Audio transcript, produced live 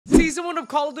Season 1 of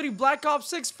Call of Duty Black Ops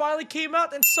 6 finally came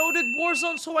out, and so did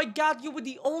Warzone, so I got you with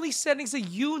the only settings that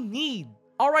you need.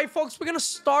 Alright folks, we're gonna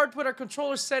start with our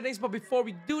controller settings, but before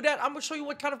we do that, I'm gonna show you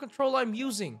what kind of controller I'm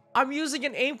using. I'm using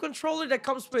an aim controller that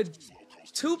comes with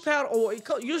 2 paddles, or it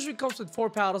usually comes with 4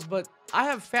 paddles, but I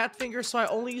have fat fingers, so I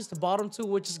only use the bottom 2,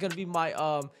 which is gonna be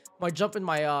my my jump and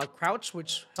my crouch,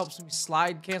 which helps me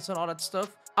slide, cancel, and all that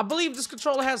stuff. I believe this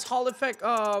controller has Hall effect,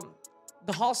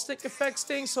 the Hall stick effects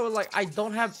thing, so like I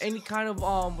don't have any kind of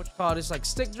what you call this, like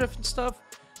stick drift and stuff.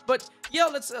 But yeah,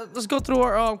 let's go through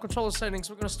our controller settings.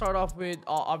 We're gonna start off with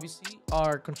obviously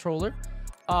our controller.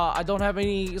 I don't have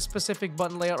any specific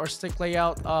button layout or stick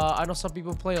layout. I know some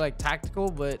people play like tactical,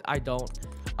 but I don't.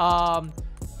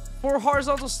 For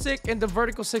horizontal stick and the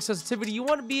vertical stick sensitivity, you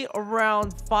want to be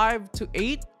around 5 to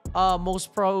 8.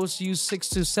 Most pros use 6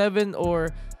 to 7, or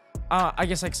I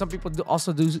guess like some people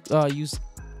also use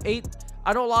 8.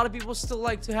 I know a lot of people still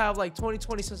like to have like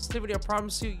 20/20 sensitivity. I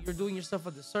promise you, you're doing yourself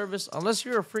a disservice. Unless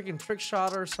you're a freaking trick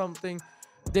shot or something,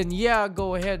 then yeah,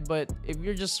 go ahead. But if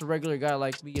you're just a regular guy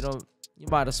like me, you know, you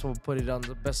might as well put it on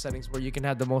the best settings where you can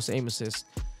have the most aim assist.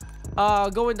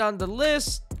 Going down the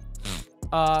list,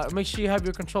 make sure you have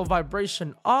your control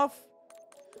vibration off.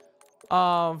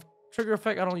 Trigger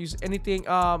effect, I don't use anything.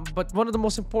 But one of the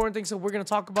most important things that we're going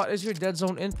to talk about is your dead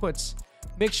zone inputs.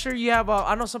 Make sure you have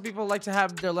I know some people like to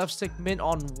have their left stick min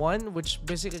on 1, which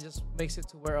basically just makes it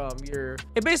to where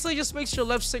it basically just makes your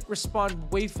left stick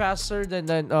respond way faster than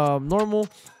normal.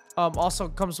 Also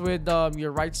comes with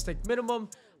your right stick minimum.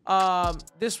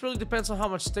 This really depends on how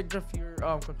much stick drift your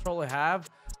controller have.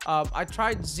 I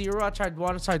tried 0, I tried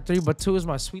 1, I tried 3, but 2 is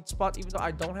my sweet spot. Even though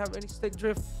I don't have any stick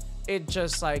drift, it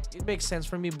just like it makes sense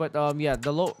for me. But yeah,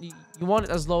 the low, you want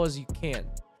it as low as you can.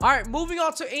 All right, moving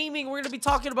on to aiming, we're going to be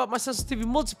talking about my sensitivity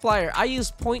multiplier. I use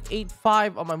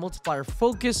 0.85 on my multiplier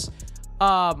focus.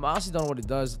 I honestly don't know what it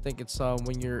does. I think it's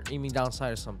when you're aiming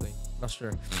downside or something. Not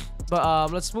sure.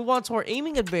 But let's move on to our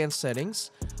aiming advanced settings.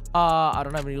 I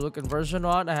don't have any look conversion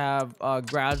on. I have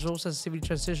gradual sensitivity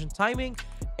transition timing.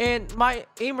 And my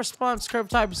aim response curve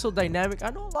type is still dynamic. I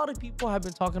know a lot of people have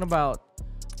been talking about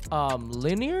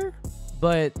linear,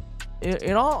 but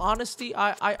in all honesty,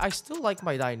 I still like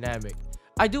my dynamic.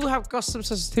 I do have custom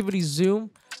sensitivity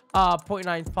zoom,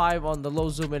 0.95 on the low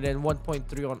zoom, and then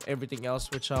 1.3 on everything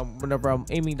else, which whenever I'm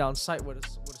aiming down sight with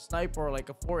a sniper or like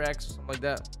a 4x or something like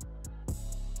that,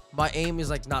 my aim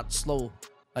is like not slow,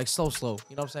 like slow,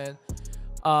 you know what I'm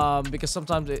saying? Because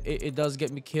sometimes it does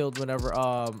get me killed whenever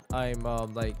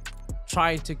I'm like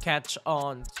trying to catch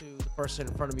on to the person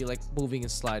in front of me, like moving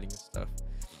and sliding and stuff.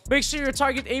 Make sure your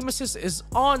target aim assist is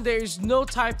on. There's no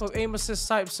type of aim assist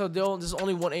type, so there's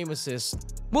only one aim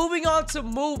assist. Moving on to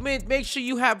movement, make sure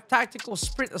you have tactical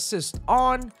sprint assist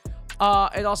on.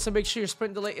 And also make sure your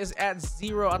sprint delay is at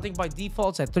 0. I think by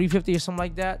default it's at 350 or something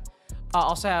like that.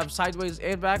 Also have sideways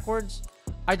and backwards.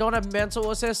 I don't have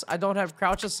mental assist. I don't have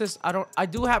crouch assist. I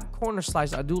do have corner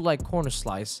slice. I do like corner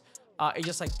slice. It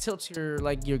just like tilts your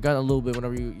gun a little bit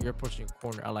whenever you're approaching a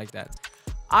corner. I like that.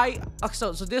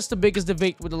 So this is the biggest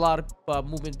debate with a lot of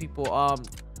movement people.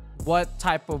 What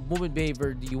type of movement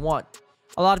behavior do you want?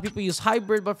 A lot of people use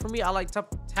hybrid, but for me, I like tap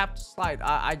to slide.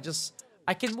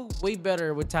 I can move way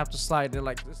better with tap to slide, and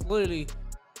like it's literally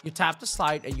you tap to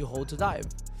slide and you hold to dive,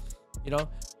 you know.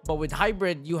 But with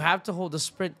hybrid, you have to hold the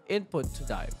sprint input to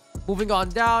dive. Moving on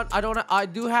down, I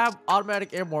do have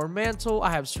automatic airborne mantle.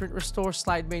 I have sprint restore,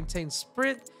 slide maintain,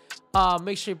 sprint.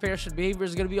 Make sure your parachute behavior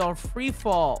is going to be on free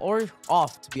fall or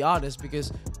off, to be honest,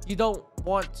 because you don't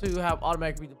want to have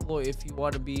automatic redeploy if you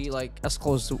want to be like as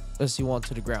close to as you want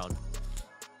to the ground.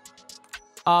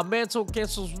 Mantle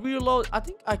cancels reload. I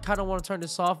think I kind of want to turn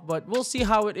this off, but we'll see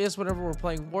how it is whenever we're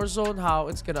playing Warzone, how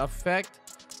it's going to affect,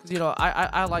 because you know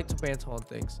I like to mantle on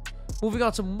things. Moving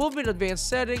on to movement advanced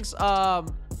settings.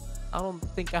 I don't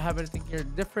think I have anything here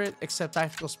different except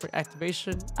tactical sprint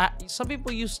activation. Some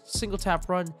people use single tap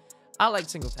run. I like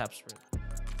single tap sprint.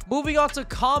 Moving on to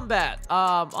combat.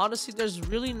 Honestly, there's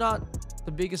really not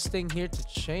the biggest thing here to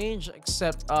change,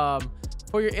 except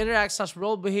for your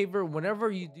interact/roll behavior.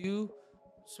 Whenever you do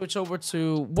switch over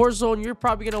to Warzone, you're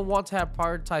probably gonna want to have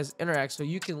prioritized interact so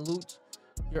you can loot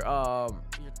your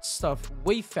stuff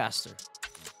way faster.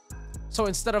 So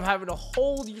instead of having to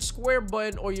hold your square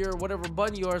button or your whatever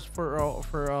button yours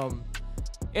for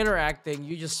interacting,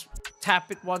 you just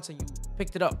tap it once and you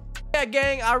picked it up. Yeah,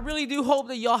 gang, I really do hope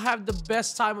that y'all have the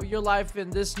best time of your life in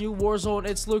this new Warzone.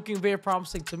 It's looking very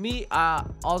promising to me.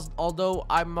 Although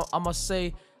I must say,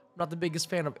 I'm not the biggest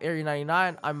fan of Area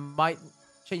 99. I might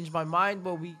change my mind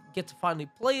when we get to finally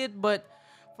play it. But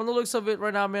from the looks of it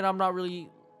right now, man, I'm not really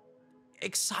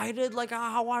excited like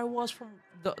how I was from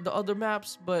the other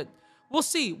maps, but we'll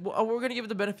see. We're gonna give it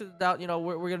the benefit of the doubt. You know,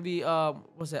 we're gonna be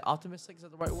what's that? Optimistic, is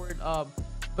that the right word?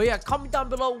 But yeah, comment down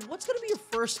below. What's gonna be your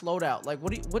first loadout? Like,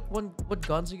 what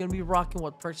guns are you gonna be rocking?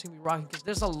 What perks are you gonna be rocking? Because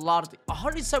there's a lot of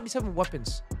 177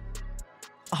 weapons.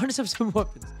 177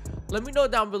 weapons. Let me know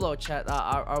down below, chat.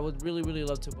 I would really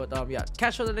love to. But yeah,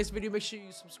 catch you on the next video. Make sure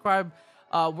you subscribe.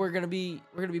 We're gonna be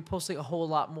posting a whole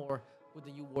lot more with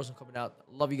the new Warzone coming out.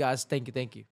 Love you guys. Thank you.